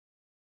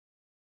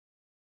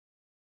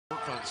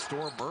from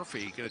Storm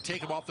Murphy. Going to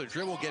take him off the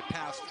dribble, get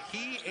past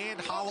he and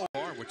Hollow,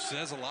 which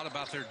says a lot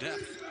about their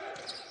depth.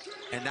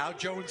 And now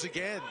Jones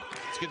again.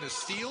 He's going to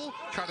steal,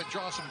 try to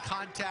draw some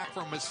contact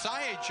from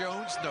Messiah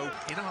Jones. No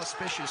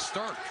inauspicious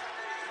start.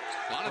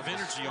 A lot of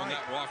energy on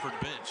that Wofford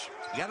bench.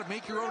 You got to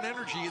make your own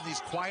energy in these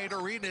quiet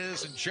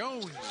arenas, and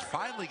Jones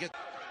finally gets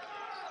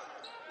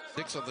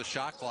 6 on the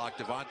shot clock.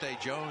 DeVante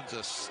Jones,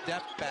 a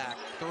step back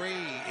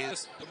three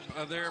is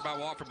there by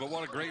Wofford, but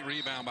what a great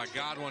rebound by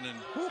Godwin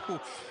and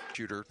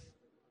shooter.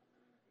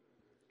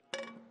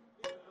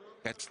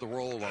 Gets the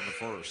roll on the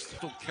first.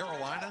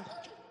 Carolina.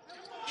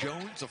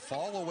 Jones, a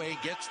fall away,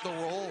 gets the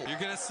roll. You're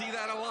going to see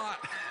that a lot.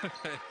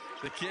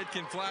 The kid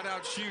can flat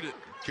out shoot it.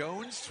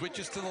 Jones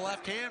switches to the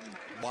left hand.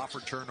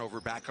 Wofford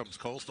turnover, back comes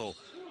Coastal.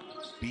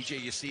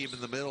 BJ, you see him in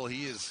the middle.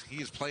 He is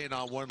playing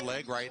on one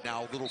leg right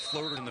now. A little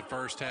floater in the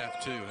first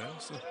half, too. That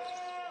was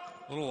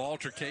a little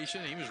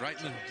altercation. He was right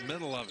in the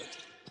middle of it.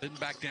 Didn't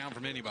back down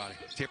from anybody.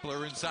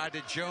 Tippler inside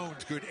to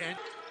Jones. Good end.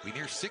 We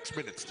near 6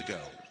 minutes to go.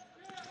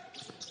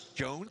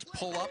 Jones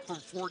pull up from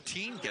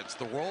 14, gets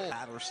the roll.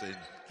 Patterson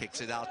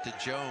kicks it out to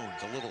Jones.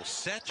 A little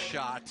set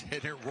shot,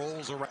 and it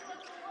rolls around.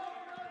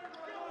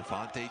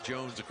 DeVante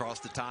Jones across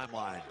the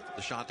timeline.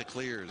 The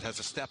Chanticleers has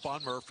a step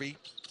on Murphy.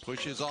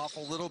 Pushes off a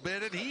little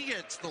bit, and he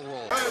gets the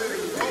roll.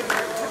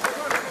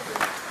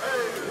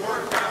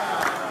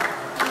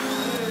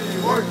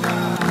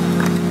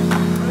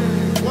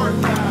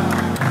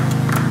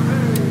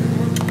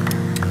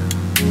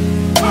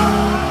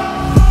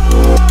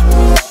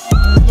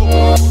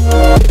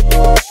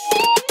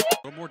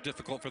 A little more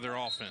difficult for their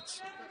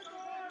offense.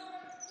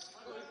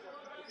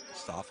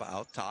 Staffa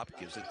out top,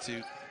 gives it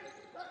to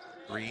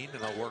Green,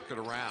 and they'll work it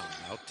around.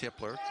 Now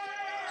Tippler,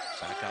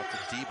 back out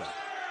to Deba.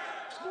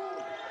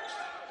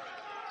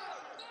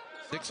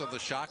 6 on the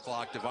shot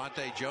clock.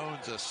 DeVante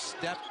Jones, a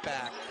step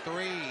back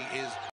three is